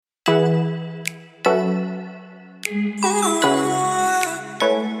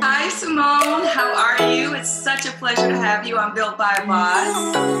Hi, Simone. How are you? It's such a pleasure to have you on Built by a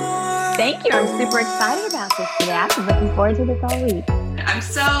Boss. Thank you. I'm super excited about this today. I've been looking forward to this all week. I'm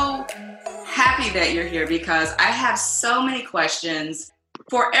so happy that you're here because I have so many questions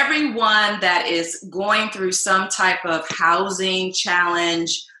for everyone that is going through some type of housing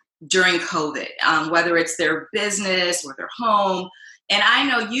challenge during COVID, whether it's their business or their home. And I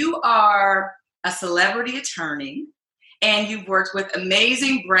know you are a celebrity attorney and you've worked with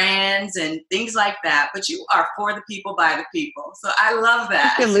amazing brands and things like that, but you are for the people, by the people. So I love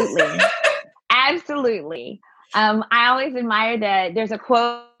that. Absolutely. Absolutely. I always admire that there's a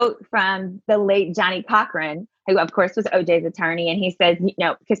quote from the late Johnny Cochran, who of course was OJ's attorney. And he says,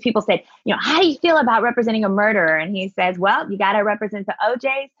 because people said, how do you feel about representing a murderer? And he says, well, you got to represent the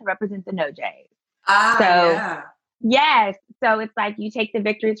OJs to represent the no J's. Yeah. Yes. So it's like you take the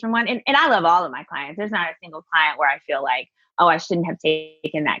victories from one. And I love all of my clients. There's not a single client where I feel like, oh, I shouldn't have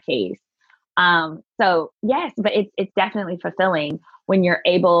taken that case. So yes, but it's definitely fulfilling when you're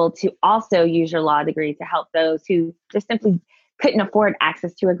able to also use your law degree to help those who just simply couldn't afford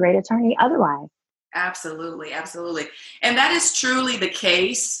access to a great attorney otherwise. Absolutely. Absolutely. And that is truly the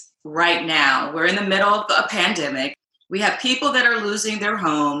case right now. We're in the middle of a pandemic. We have people that are losing their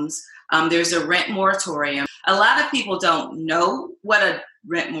homes. There's a rent moratorium. A lot of people don't know what a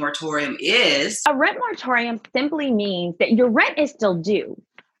rent moratorium is. A rent moratorium simply means that your rent is still due,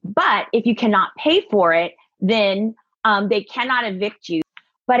 but if you cannot pay for it, then they cannot evict you.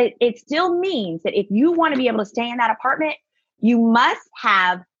 But it still means that if you want to be able to stay in that apartment, you must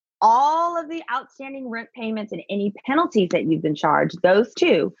have all of the outstanding rent payments and any penalties that you've been charged, those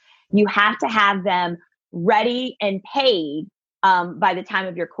two, you have to have them ready and paid by the time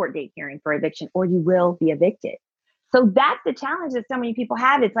of your court date hearing for eviction, or you will be evicted. So that's the challenge that so many people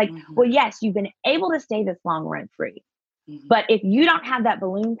have. It's like, well, yes, you've been able to stay this long rent free, but if you don't have that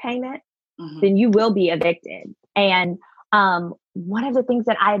balloon payment, then you will be evicted. And one of the things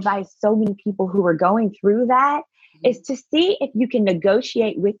that I advise so many people who are going through that is to see if you can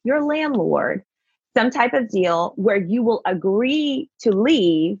negotiate with your landlord some type of deal where you will agree to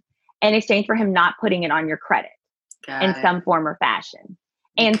leave in exchange for him not putting it on your credit in some form or fashion.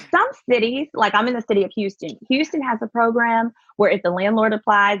 And some cities, like I'm in the city of Houston, Houston has a program where if the landlord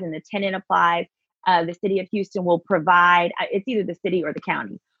applies and the tenant applies, the city of Houston will provide, it's either the city or the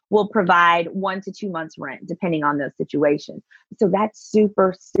county, will provide 1 to 2 months rent, depending on those situations. So that's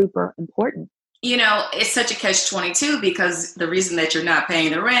super, super important. It's such a catch-22 because the reason that you're not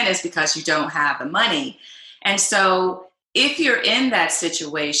paying the rent is because you don't have the money. And so if you're in that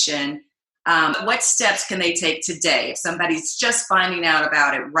situation, what steps can they take today if somebody's just finding out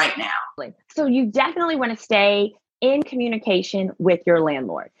about it right now? So you definitely want to stay in communication with your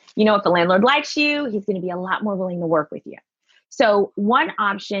landlord. If the landlord likes you, he's going to be a lot more willing to work with you. So one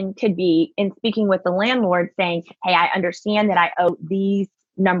option could be in speaking with the landlord saying, hey, I understand that I owe these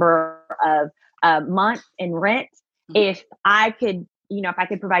number of months in rent. If I could, if I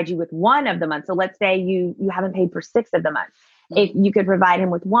could provide you with one of the months. So let's say you haven't paid for 6 of the months. If you could provide him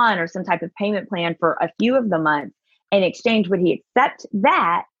with one or some type of payment plan for a few of the months, in exchange, would he accept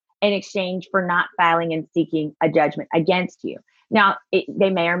that in exchange for not filing and seeking a judgment against you? Now, they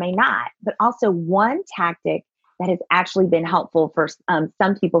may or may not, but also one tactic that has actually been helpful for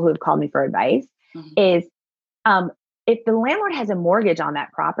some people who have called me for advice is if the landlord has a mortgage on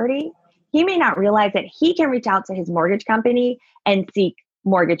that property, he may not realize that he can reach out to his mortgage company and seek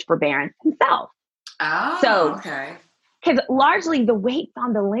mortgage forbearance himself. Okay. Because largely the weight's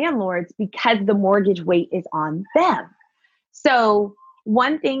on the landlords because the mortgage weight is on them. So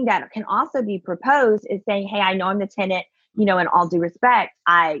one thing that can also be proposed is saying, hey, I know I'm the tenant, in all due respect,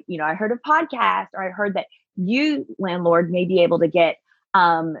 I heard a podcast or I heard that you, landlord, may be able to get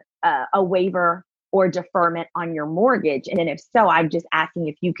a waiver or deferment on your mortgage. And then if so, I'm just asking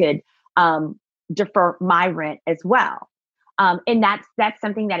if you could defer my rent as well. And that's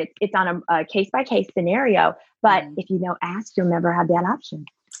something that it's on a case-by-case scenario. But if you don't ask, you'll never have that option.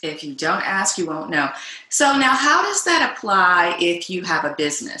 If you don't ask, you won't know. So now how does that apply if you have a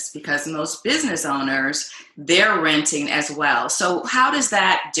business? Because most business owners, they're renting as well. So how does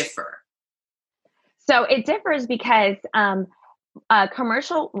that differ? So it differs because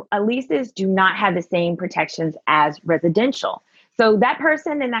commercial leases do not have the same protections as residential. So that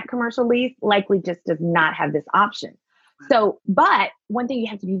person in that commercial lease likely just does not have this option. So, but one thing you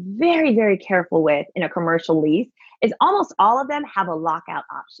have to be very, very careful with in a commercial lease is almost all of them have a lockout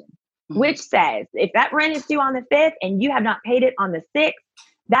option, which says if that rent is due on the 5th and you have not paid it on the 6th,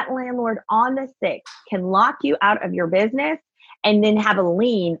 that landlord on the 6th can lock you out of your business and then have a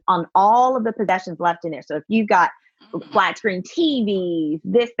lien on all of the possessions left in there. So if you've got flat screen TVs,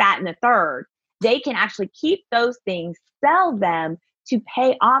 this, that, and the third, they can actually keep those things, sell them to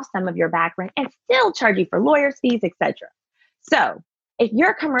pay off some of your back rent and still charge you for lawyers' fees, etc. So if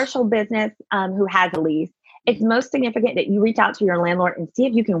you're a commercial business who has a lease, it's most significant that you reach out to your landlord and see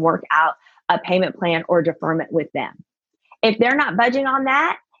if you can work out a payment plan or deferment with them. If they're not budging on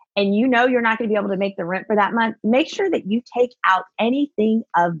that, and you know you're not going to be able to make the rent for that month, make sure that you take out anything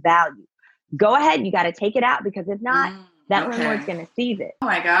of value. Go ahead, you got to take it out, because if not, that landlord's going to seize it. Oh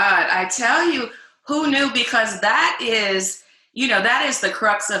my God, I tell you, who knew? Because that is, that is the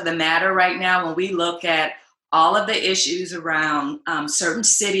crux of the matter right now when we look at all of the issues around certain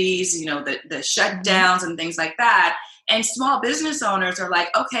cities, the shutdowns and things like that. And small business owners are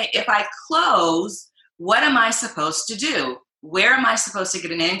like, okay, if I close, what am I supposed to do? Where am I supposed to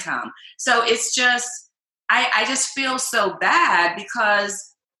get an income? So it's just, I just feel so bad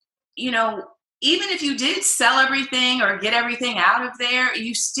because, even if you did sell everything or get everything out of there,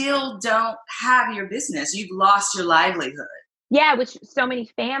 you still don't have your business. You've lost your livelihood. Yeah, which so many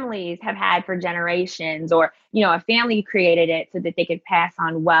families have had for generations, or, a family created it so that they could pass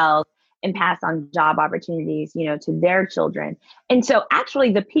on wealth and pass on job opportunities, to their children. And so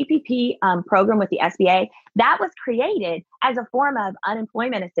actually the PPP program with the SBA, that was created as a form of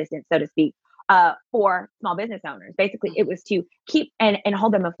unemployment assistance, so to speak, for small business owners. Basically, it was to keep and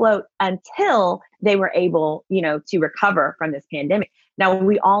hold them afloat until they were able, to recover from this pandemic. Now,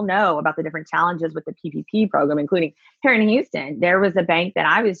 we all know about the different challenges with the PPP program, including here in Houston. There was a bank that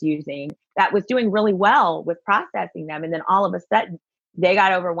I was using that was doing really well with processing them. And then all of a sudden, they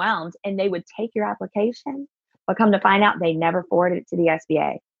got overwhelmed and they would take your application, but come to find out they never forwarded it to the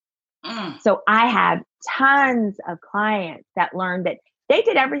SBA. So I have tons of clients that learned that they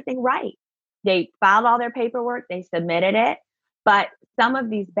did everything right. They filed all their paperwork, they submitted it, but some of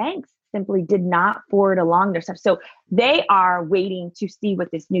these banks simply did not forward along their stuff. So they are waiting to see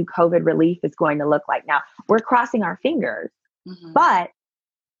what this new COVID relief is going to look like. Now, we're crossing our fingers, but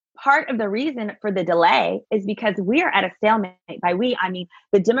part of the reason for the delay is because we are at a stalemate. By we, I mean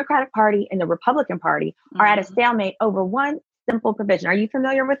the Democratic Party and the Republican Party are at a stalemate over one simple provision. Are you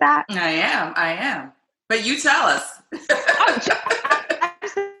familiar with that? I am. But you tell us.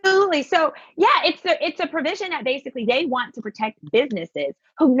 Absolutely. So yeah, it's a provision that basically they want to protect businesses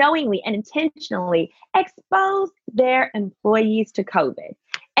who knowingly and intentionally expose their employees to COVID.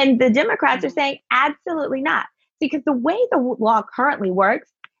 And the Democrats are saying absolutely not. Because the way the law currently works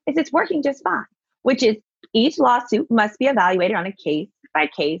is it's working just fine, which is each lawsuit must be evaluated on a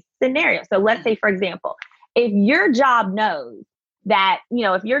case-by-case scenario. So let's say, for example, if your job knows that,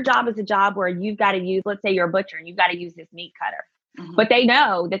 if your job is a job where you've got to use, let's say you're a butcher and you've got to use this meat cutter, but they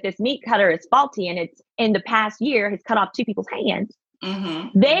know that this meat cutter is faulty and it's in the past year has cut off 2 people's hands,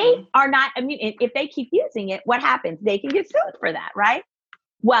 they are not immune. If they keep using it, what happens? They can get sued for that, right?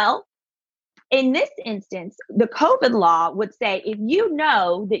 Well, in this instance, the COVID law would say, if you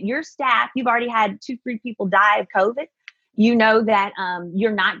know that your staff, you've already had 2-3 people die of COVID, you know that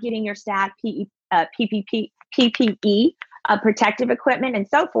you're not getting your staff PPE, protective equipment and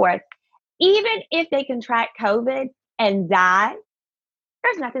so forth, even if they contract COVID and die,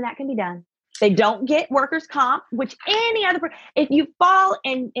 there's nothing that can be done. They don't get workers' comp, which any other, if you fall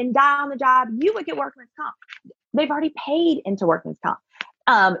and die on the job, you would get workers' comp. They've already paid into workers' comp.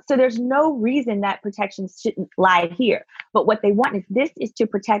 So there's no reason that protections shouldn't lie here. But what they want is to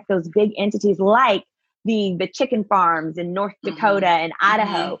protect those big entities like the chicken farms in North Dakota and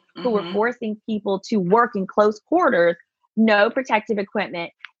Idaho who were forcing people to work in close quarters, no protective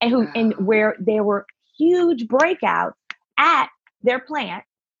equipment, and where there were huge breakouts at their plant.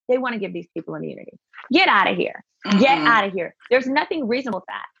 They want to give these people immunity. Get out of here. Get out of here. There's nothing reasonable with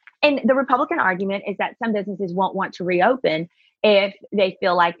that. And the Republican argument is that some businesses won't want to reopen if they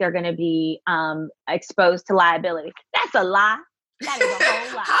feel like they're going to be exposed to liability. That's a lie. That is a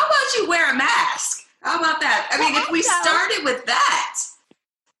whole lie. How about you wear a mask? How about that? I mean, if we started with that.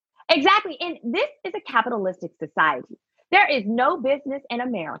 Exactly. And this is a capitalistic society. There is no business in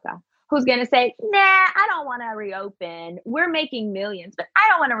America who's going to say, nah, I don't want to reopen. We're making millions, but I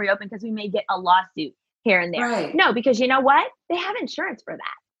don't want to reopen because we may get a lawsuit here and there. Right. No, because you know what? They have insurance for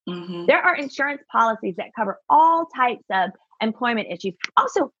that. There are insurance policies that cover all types of employment issues.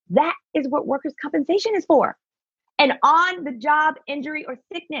 Also, that is what workers' compensation is for. And on the job injury or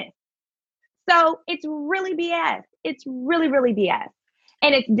sickness. So it's really BS. It's really, really BS.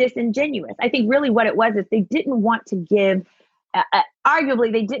 And it's disingenuous. I think really what it was is they didn't want to give,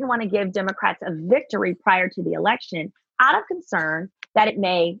 arguably, they didn't want to give Democrats a victory prior to the election out of concern that it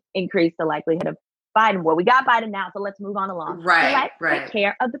may increase the likelihood of Biden. Well, we got Biden now, so let's move on along. Right, So let's take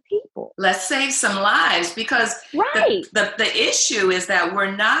care of the people. Let's save some lives, because the issue is that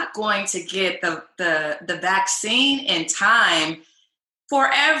we're not going to get the vaccine in time for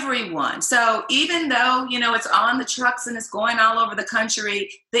everyone. So even though, it's on the trucks and it's going all over the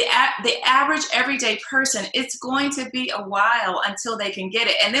country, the average everyday person, it's going to be a while until they can get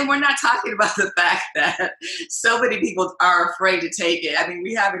it. And then we're not talking about the fact that so many people are afraid to take it. I mean,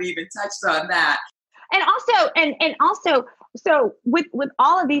 we haven't even touched on that. And also, so with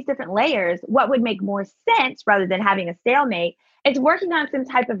all of these different layers, what would make more sense rather than having a stalemate is working on some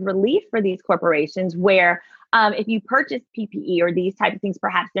type of relief for these corporations where if you purchase PPE or these type of things,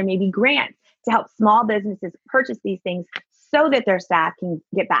 perhaps there may be grants to help small businesses purchase these things so that their staff can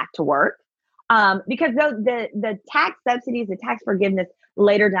get back to work. Because the tax subsidies, the tax forgiveness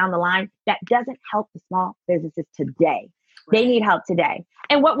later down the line, that doesn't help the small businesses today. They need help today.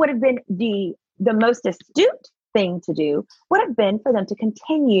 And what would have been the most astute thing to do would have been for them to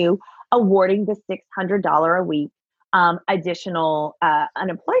continue awarding the $600 a week additional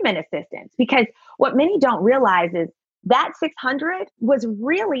unemployment assistance, because what many don't realize is that 600 was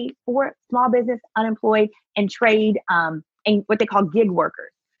really for small business, unemployed, and trade and what they call gig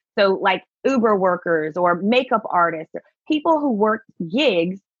workers. So like Uber workers or makeup artists, people who work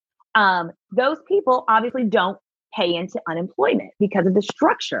gigs. Those people obviously don't pay into unemployment because of the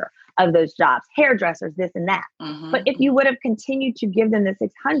structure of those jobs, hairdressers, this and that. Mm-hmm. But if you would have continued to give them the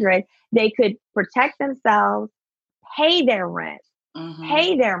 600, they could protect themselves, pay their rent,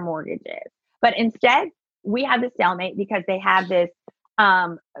 pay their mortgages. But instead, we have the stalemate because they have this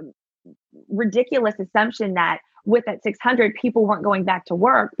ridiculous assumption that with that 600, people weren't going back to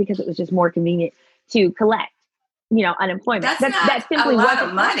work because it was just more convenient to collect, unemployment. That simply wasn't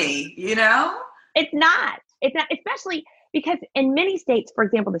of money, It's not, especially because in many states, for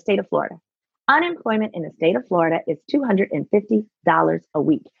example, the state of Florida, unemployment in the state of Florida is $250 a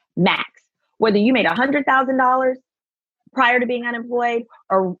week max. Whether you made $100,000 prior to being unemployed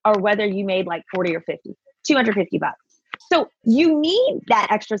or whether you made like 40 or 50, $250. So you need that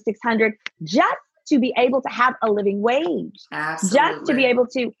extra 600 just to be able to have a living wage. Absolutely. Just to be able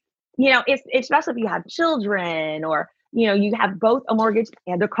to, especially if you have children or, you have both a mortgage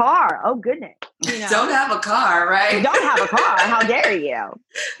and a car. Oh, goodness. Don't have a car, right? You don't have a car. How dare you?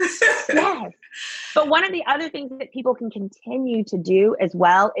 Yes. But one of the other things that people can continue to do as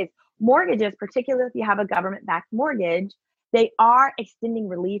well is mortgages, particularly if you have a government-backed mortgage, they are extending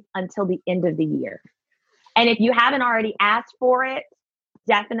relief until the end of the year. And if you haven't already asked for it,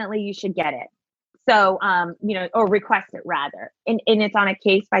 definitely you should get it. So, or request it rather. And it's on a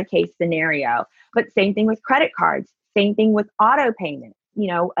case-by-case scenario. But same thing with credit cards. Same thing with auto payments.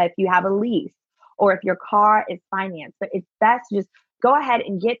 If you have a lease or if your car is financed. But it's best to just go ahead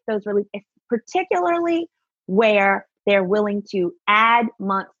and get those relief, particularly where they're willing to add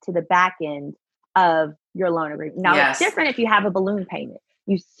months to the back end of your loan agreement. Now, It's different if you have a balloon payment.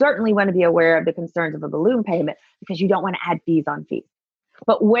 You certainly want to be aware of the concerns of a balloon payment because you don't want to add fees on fees.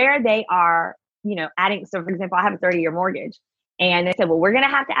 But where they are, adding, so for example, I have a 30-year mortgage and they said, well, we're going to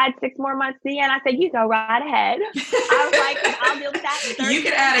have to add 6 more months to the end. I said, you go right ahead. I was like, I'll deal with that. You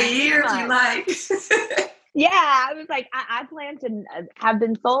can add a year if you like. Yeah, I was like, I plan to have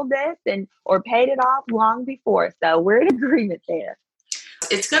been sold this or paid it off long before. So we're in agreement there.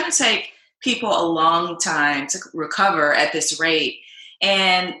 It's going to take people a long time to recover at this rate.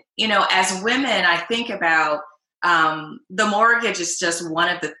 And, as women, I think about the mortgage is just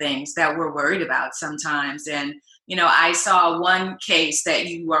one of the things that we're worried about sometimes. And, I saw one case that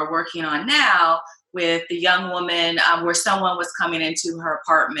you are working on now with the young woman where someone was coming into her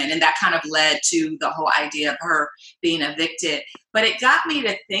apartment, and that kind of led to the whole idea of her being evicted. But it got me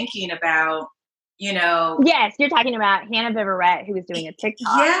to thinking about, Yes, you're talking about Hannah Viverette, who was doing a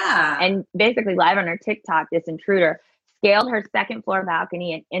TikTok. Yeah. And basically live on her TikTok, this intruder scaled her second floor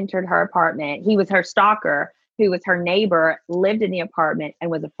balcony and entered her apartment. He was her stalker, who was her neighbor, lived in the apartment, and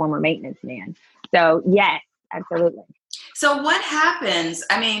was a former maintenance man. So yes, absolutely. So what happens?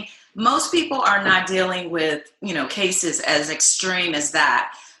 I mean, most people are not dealing with, cases as extreme as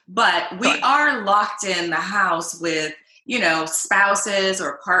that, but we are locked in the house with, spouses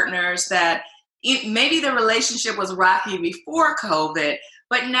or partners that maybe the relationship was rocky before COVID,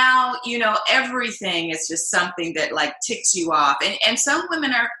 but now, everything is just something that like ticks you off. And some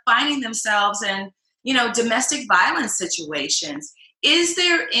women are finding themselves in, domestic violence situations. Is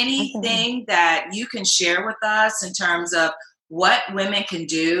there anything that you can share with us in terms of what women can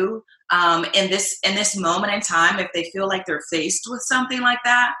do in this moment in time if they feel like they're faced with something like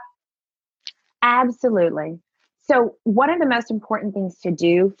that? Absolutely. So one of the most important things to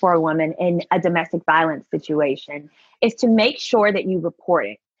do for a woman in a domestic violence situation is to make sure that you report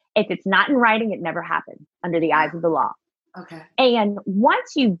it. If it's not in writing, it never happened under the eyes of the law. Okay. And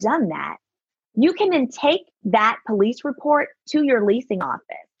once you've done that, you can then take that police report to your leasing office.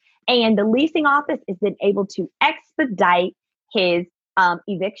 And the leasing office is then able to expedite his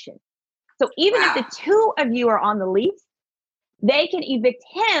eviction. So even if the two of you are on the lease, they can evict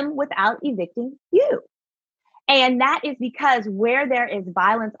him without evicting you. And that is because where there is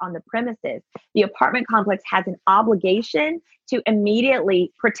violence on the premises, the apartment complex has an obligation to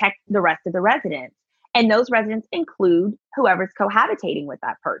immediately protect the rest of the residents. And those residents include whoever's cohabitating with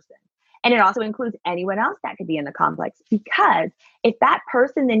that person. And it also includes anyone else that could be in the complex, because if that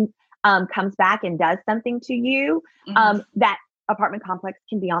person then comes back and does something to you, that apartment complex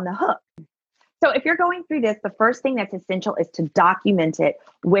can be on the hook. So if you're going through this, the first thing that's essential is to document it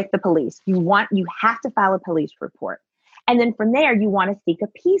with the police. You have to file a police report. And then from there, you want to seek a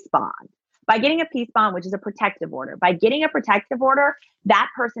peace bond. By getting a peace bond, which is a protective order, by getting a protective order, that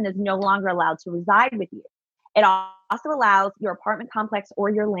person is no longer allowed to reside with you. It also allows your apartment complex or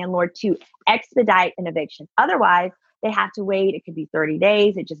your landlord to expedite an eviction. Otherwise, they have to wait. It could be 30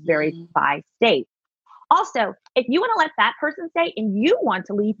 days. It just varies by state. Also, if you want to let that person stay and you want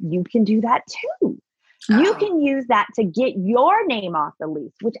to leave, you can do that too. You can use that to get your name off the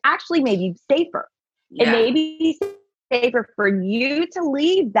lease, which actually may be safer. Yeah. It may be safer for you to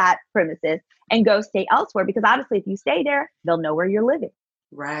leave that premises and go stay elsewhere, because obviously if you stay there, they'll know where you're living.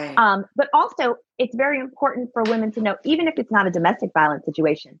 Right. But also, it's very important for women to know, even if it's not a domestic violence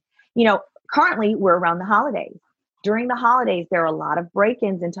situation, currently we're around the holidays. During the holidays, there are a lot of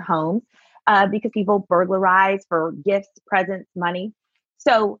break-ins into homes because people burglarize for gifts, presents, money.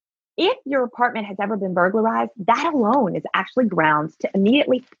 So if your apartment has ever been burglarized, that alone is actually grounds to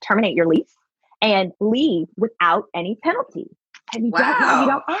immediately terminate your lease and leave without any penalty. And you don't know, you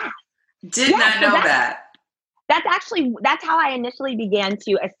don't ask. Did not know that. That's how I initially began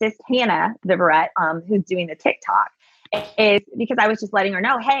to assist Hannah Viverette, who's doing the TikTok, is because I was just letting her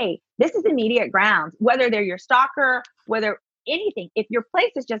know, hey, this is immediate grounds, whether they're your stalker, whether anything, if your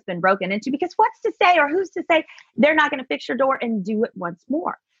place has just been broken into, because what's to say or who's to say they're not going to fix your door and do it once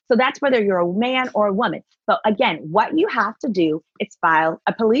more. So that's whether you're a man or a woman. So again, what you have to do is file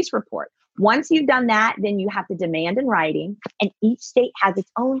a police report. Once you've done that, then you have to demand in writing, and each state has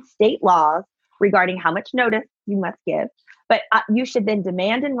its own state laws regarding how much notice you must give. But you should then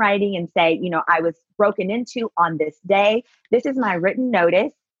demand in writing and say, I was broken into on this day. This is my written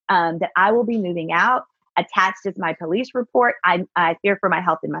notice that I will be moving out. Attached is my police report. I fear for my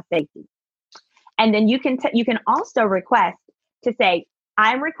health and my safety. And then you can also request to say,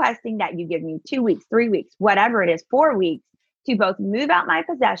 I'm requesting that you give me 2 weeks, 3 weeks, whatever it is, 4 weeks, to both move out my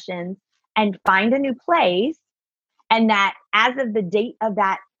possessions and find a new place. And that as of the date of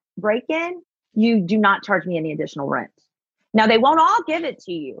that break-in, you do not charge me any additional rent. Now, they won't all give it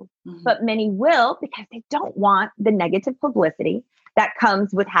to you, but many will, because they don't want the negative publicity that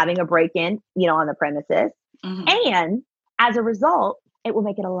comes with having a break-in, on the premises. And as a result, it will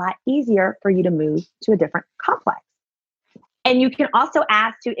make it a lot easier for you to move to a different complex. And you can also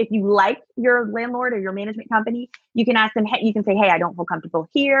ask if you like your landlord or your management company, you can ask them, you can say, hey, I don't feel comfortable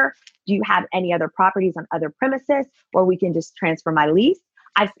here. Do you have any other properties on other premises where we can just transfer my lease?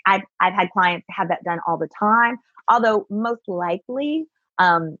 I've had clients have that done all the time. Although most likely,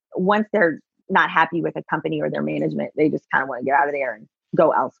 once they're not happy with a company or their management, they just kind of want to get out of there and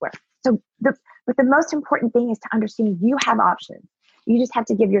go elsewhere. So but the most important thing is to understand you have options. You just have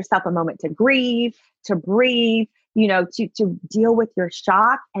to give yourself a moment to grieve, to breathe, to deal with your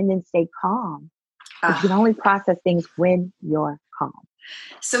shock, and then stay calm. You can only process things when you're calm.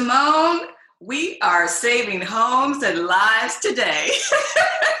 Simone, we are saving homes and lives today.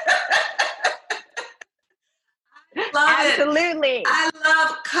 Absolutely. I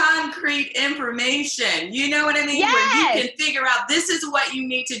love concrete information. You know what I mean? Yes. Where you can figure out this is what you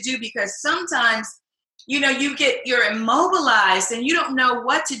need to do, because sometimes, you're immobilized and you don't know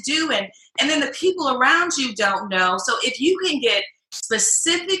what to do. And then the people around you don't know. So if you can get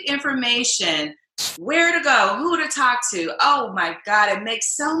specific information, where to go, who to talk to, oh my God, it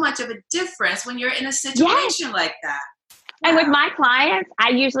makes so much of a difference when you're in a situation like that. Wow. And with my clients, I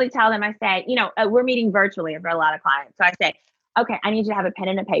usually tell them, I say, we're meeting virtually for a lot of clients. So I say, okay, I need you to have a pen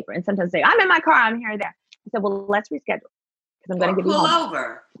and a paper. And sometimes they say, I'm in my car, I'm here or there. I said, well, let's reschedule, because I'm going to give you pull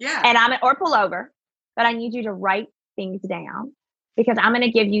over. Yeah. And or pull over. But I need you to write things down, because I'm going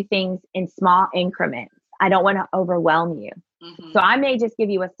to give you things in small increments. I don't want to overwhelm you. So I may just give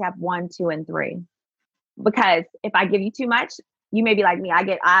you a step 1, 2, and 3. Because if I give you too much, you may be like me. I'm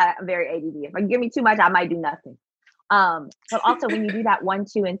very ADD. If I give me too much, I might do nothing. But also when you do that 1,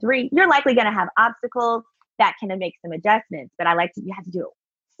 2, and 3, you're likely going to have obstacles that can make some adjustments. But you have to do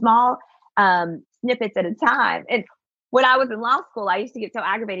small snippets at a time. And when I was in law school, I used to get so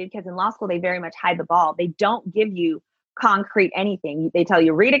aggravated because in law school, they very much hide the ball. They don't give you concrete anything. They tell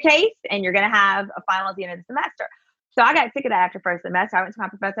you, read a case and you're going to have a final at the end of the semester. So I got sick of that after first semester. I went to my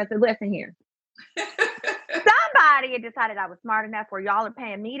professor. I said, listen here. Somebody had decided I was smart enough where y'all are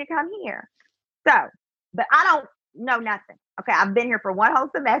paying me to come here. So, but I don't know nothing. Okay, I've been here for one whole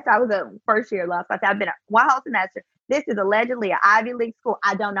semester. I was a first year law, so I said, I've been one whole semester. This is allegedly an Ivy League school.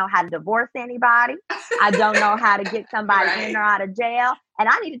 I don't know how to divorce anybody. I don't know how to get somebody in or out of jail. And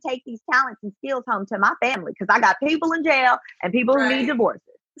I need to take these talents and skills home to my family because I got people in jail and people who need divorces.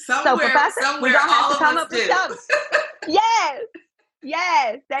 So Professor, we're going to have to come up with something.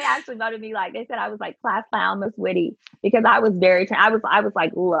 Yes. They actually voted me they said I was like class clown, most witty, because I was I was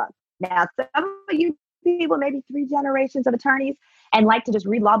like, look, now some of you people, maybe 3 generations of attorneys and like to just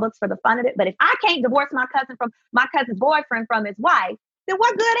read law books for the fun of it. But if I can't divorce my cousin from my cousin's boyfriend from his wife, then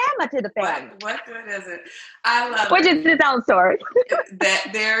what good am I to the family? What good is it? I love it. Which is its own story.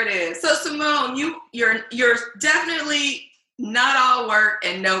 There it is. So Simone, you're definitely not all work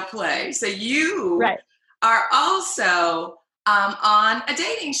and no play. So you are also on a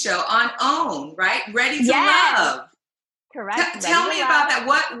dating show on OWN, right? Ready to Love. Correct. Tell me about that.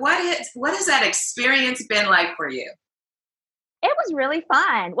 What has that experience been like for you? It was really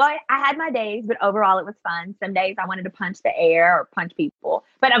fun. Well, I had my days, but overall it was fun. Some days I wanted to punch the air or punch people,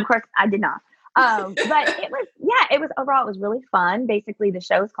 but of course I did not. But overall it was really fun. Basically, the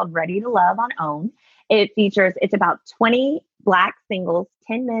show is called Ready to Love on OWN. It's about 20 Black singles,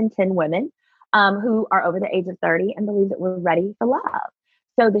 10 men, 10 women, who are over the age of 30 and believe that we're ready for love.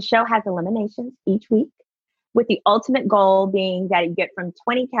 So the show has eliminations each week, with the ultimate goal being that you get from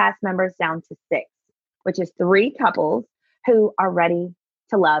 20 cast members down to 6, which is 3 couples who are ready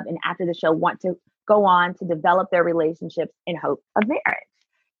to love and after the show want to go on to develop their relationships in hope of marriage.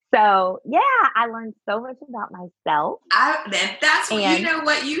 So I learned so much about myself. You know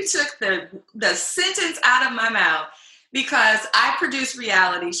what? You took the sentence out of my mouth, because I produce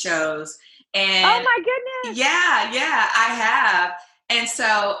reality shows and oh my goodness. Yeah, I have. And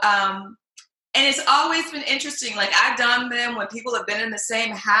so and it's always been interesting. Like I've done them when people have been in the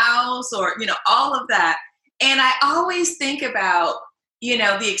same house or, all of that. And I always think about,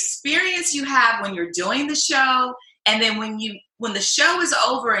 the experience you have when you're doing the show. And then when the show is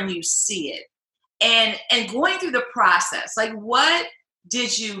over and you see it and going through the process, like what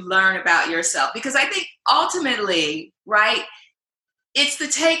did you learn about yourself? Because I think ultimately, right, it's the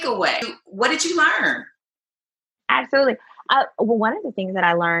takeaway. What did you learn? Absolutely. Well, one of the things that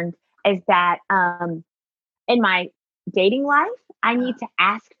I learned is that in my dating life, I need to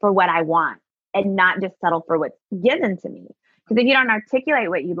ask for what I want and not just settle for what's given to me. Because if you don't articulate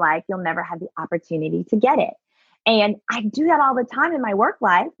what you'd like, you'll never have the opportunity to get it. And I do that all the time in my work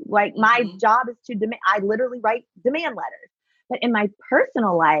life. Like my job is to demand, I literally write demand letters. But in my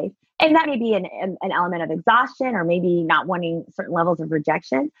personal life, and that may be an element of exhaustion or maybe not wanting certain levels of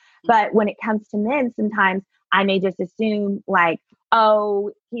rejection. But when it comes to men, sometimes I may just assume like,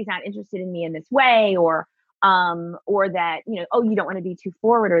 oh, he's not interested in me in this way, or that, oh, you don't want to be too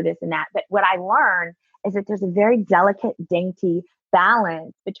forward or this and that. But what I learned is that there's a very delicate, dainty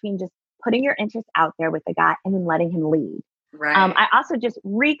balance between just putting your interests out there with the guy and then letting him lead. Right. I also just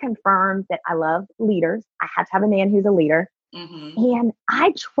reconfirmed that I love leaders. I have to have a man who's a leader. And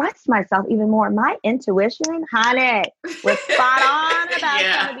I trust myself even more. My intuition, honey, was spot on about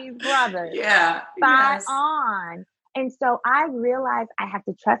some of these brothers. Yeah. Spot on. And so I realized I have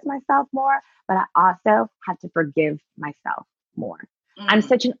to trust myself more, but I also have to forgive myself more. I'm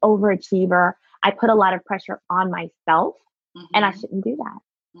such an overachiever. I put a lot of pressure on myself, and I shouldn't do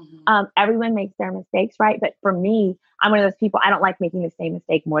that. Everyone makes their mistakes, right? But for me, I'm one of those people, I don't like making the same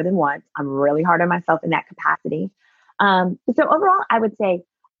mistake more than once. I'm really hard on myself in that capacity. So overall, I would say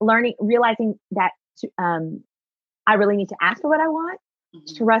realizing that I really need to ask for what I want,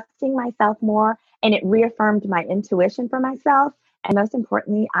 trusting myself more, and it reaffirmed my intuition for myself. And most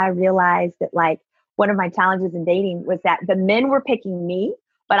importantly, I realized that like one of my challenges in dating was that the men were picking me,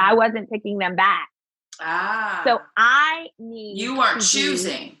 but I wasn't picking them back. So I need you weren't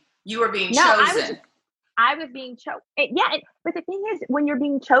choosing. You were being chosen. I was being chosen. But the thing is, when you're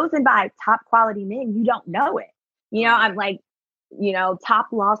being chosen by top quality men, you don't know it. I'm like, top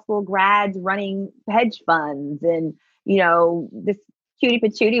law school grads running hedge funds and, this cutie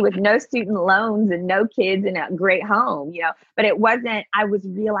patootie with no student loans and no kids and a great home, but it wasn't, I was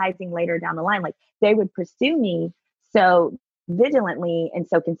realizing later down the line, like they would pursue me so vigilantly and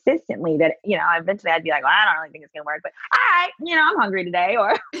so consistently that, eventually I'd be like, well, I don't really think it's going to work, but all right, I'm hungry today,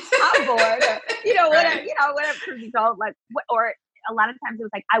 or I'm bored, or, whatever, Right. whatever truth be told, like, or a lot of times it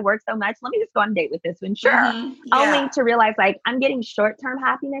was like, I work so much, let me just go on a date with this one. Sure. Mm-hmm. Yeah. Only to realize like I'm getting short-term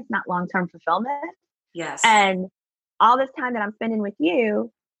happiness, not long-term fulfillment. Yes. And all this time that I'm spending with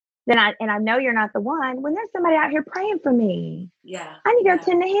you, then I know you're not the one, when there's somebody out here praying for me. Yeah. I need to go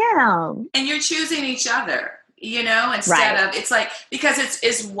tend to him. And you're choosing each other, instead of, it's like, because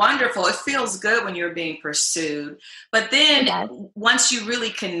it's wonderful. It feels good when you're being pursued. But then once you really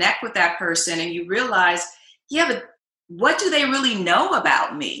connect with that person and you realize, yeah, but what do they really know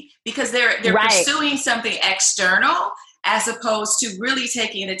about me? Because they're pursuing something external as opposed to really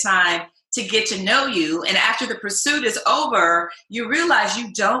taking the time to get to know you. And after the pursuit is over, you realize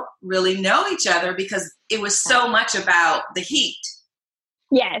you don't really know each other because it was so much about the heat.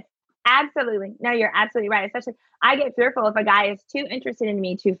 Yes, absolutely. No, you're absolutely right. Especially, I get fearful if a guy is too interested in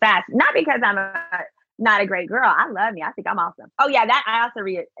me too fast. Not because I'm not a great girl. I love me. I think I'm awesome. Oh yeah, that I also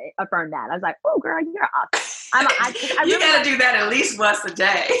reaffirmed that. I was like, oh girl, you're awesome. You got to do that at least once a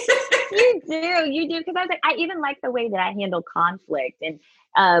day. You do. Because I was like, I even like the way that I handle conflict and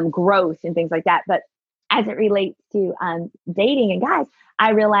growth and things like that. But as it relates to dating and guys,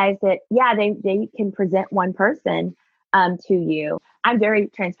 I realized that, they can present one person to you. I'm very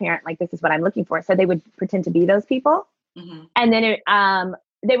transparent. Like, this is what I'm looking for. So they would pretend to be those people. Mm-hmm. And then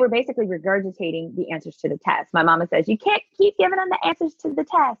they were basically regurgitating the answers to the test. My mama says, you can't keep giving them the answers to the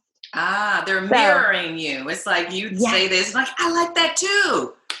test. They're mirroring you. It's like you say this, like, I like that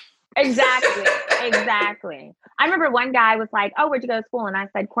too. Exactly. I remember one guy was like, oh, where'd you go to school? And I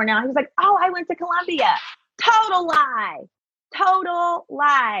said, Cornell. He was like, oh, I went to Columbia. Total lie.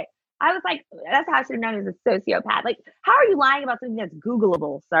 I was like, that's how I should have known he was a sociopath. Like, how are you lying about something that's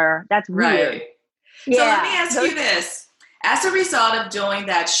Googleable, sir? That's weird. Right. Yeah. So let me ask you this. As a result of doing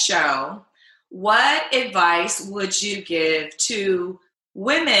that show, what advice would you give to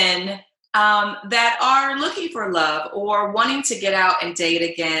women that are looking for love or wanting to get out and date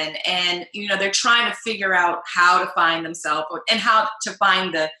again? And, they're trying to figure out how to find themselves and how to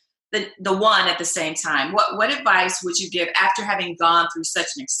find the one at the same time. What advice would you give after having gone through such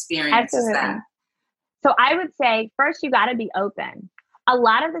an experience as that? So I would say, first, you got to be open. A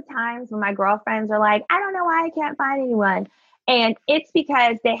lot of the times when my girlfriends are like, I don't know why I can't find anyone. And it's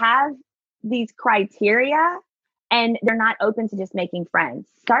because they have these criteria and they're not open to just making friends.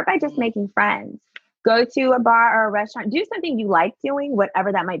 Start by just making friends. Go to a bar or a restaurant. Do something you like doing,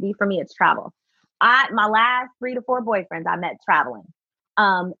 whatever that might be. For me, it's travel. My last 3 to 4 boyfriends I met traveling.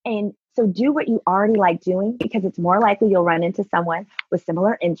 And so do what you already like doing, because it's more likely you'll run into someone with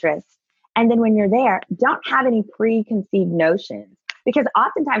similar interests. And then when you're there, don't have any preconceived notions, because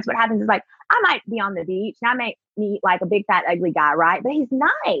oftentimes what happens is, like, I might be on the beach and I might meet like a big fat ugly guy, right? But he's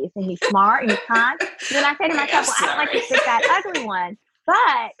nice and he's smart and he's kind. Then I say to myself, well, I don't like this big fat ugly one, but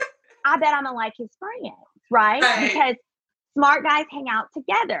I bet I'm gonna like his friends, right? Because smart guys hang out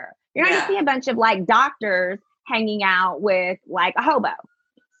together. You're not gonna see a bunch of like doctors hanging out with like a hobo.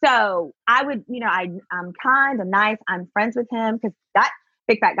 So I would, I'm kind, I'm nice, I'm friends with him, because that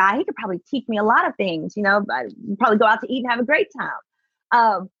big fat guy, he could probably teach me a lot of things, I'd probably go out to eat and have a great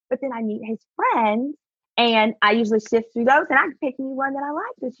time. But then I meet his friends and I usually shift through those, and I pick me one that I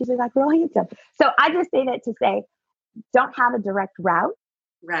like that's usually like real handsome. So I just say that to say, don't have a direct route.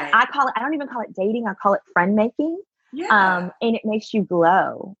 Right. I don't even call it dating. I call it friend making. Yeah. And it makes you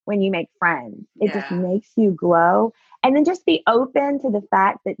glow when you make friends. It just makes you glow. And then just be open to the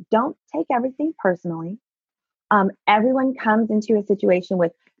fact that don't take everything personally. Everyone comes into a situation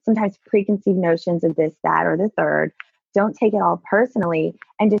with sometimes preconceived notions of this, that, or the third. Don't take it all personally,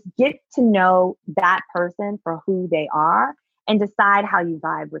 and just get to know that person for who they are and decide how you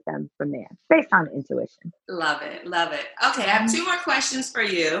vibe with them from there based on intuition. Love it. Okay, I have 2 more questions for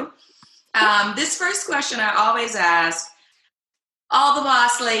you. This first question I always ask all the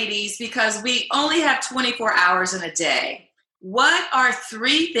boss ladies, because we only have 24 hours in a day. What are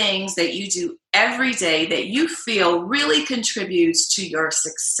 3 things that you do every day that you feel really contributes to your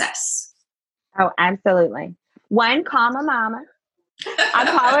success? Oh, absolutely. 1, call my mama. I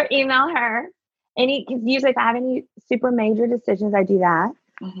call her, email her. Because usually if I have any super major decisions, I do that.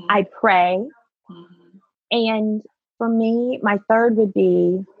 Mm-hmm. I pray. Mm-hmm. And for me, my 3rd would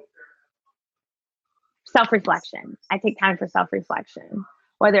be self-reflection. I take time for self-reflection,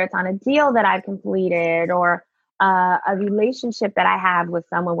 whether it's on a deal that I've completed or a relationship that I have with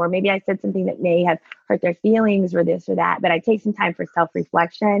someone where maybe I said something that may have hurt their feelings or this or that, but I take some time for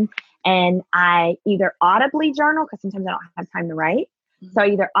self-reflection, and I either audibly journal, because sometimes I don't have time to write. Mm-hmm. So I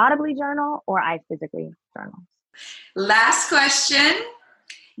either audibly journal or I physically journal. Last question.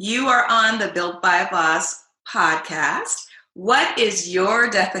 You are on the Built by a Boss podcast. What is your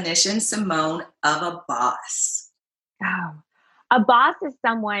definition, Simone, of a boss? Oh, a boss is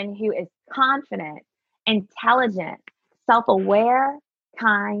someone who is confident, intelligent, self-aware,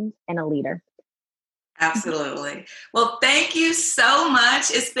 kind, and a leader. Absolutely. Well, thank you so much.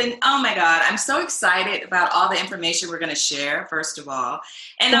 It's been, oh my God, I'm so excited about all the information we're going to share, first of all.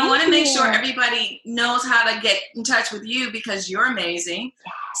 And I want to make sure everybody knows how to get in touch with you because you're amazing.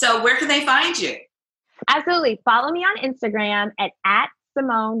 So where can they find you? Absolutely. Follow me on Instagram at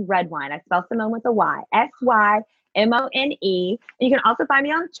Simone Redwine. I spell Simone with a Y, Symone. And you can also find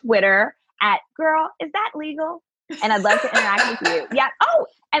me on Twitter at Girl, Is That Legal? And I'd love to interact with you. Yeah. Oh,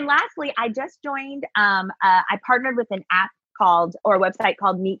 and lastly, I just joined, I partnered with an app or a website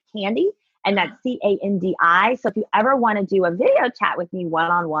called Meet Candy, and that's Candi. So if you ever want to do a video chat with me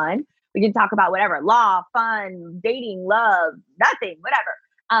one-on-one, we can talk about whatever, law, fun, dating, love, nothing,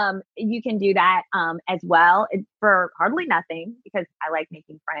 whatever. You can do that as well. It's for hardly nothing because I like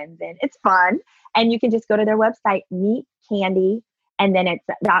making friends and it's fun. And you can just go to their website, Meet Candy, and then it's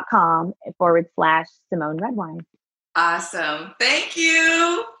 .com/Simone Redwine. Awesome. Thank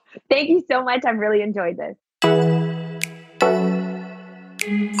you. Thank you so much. I've really enjoyed this.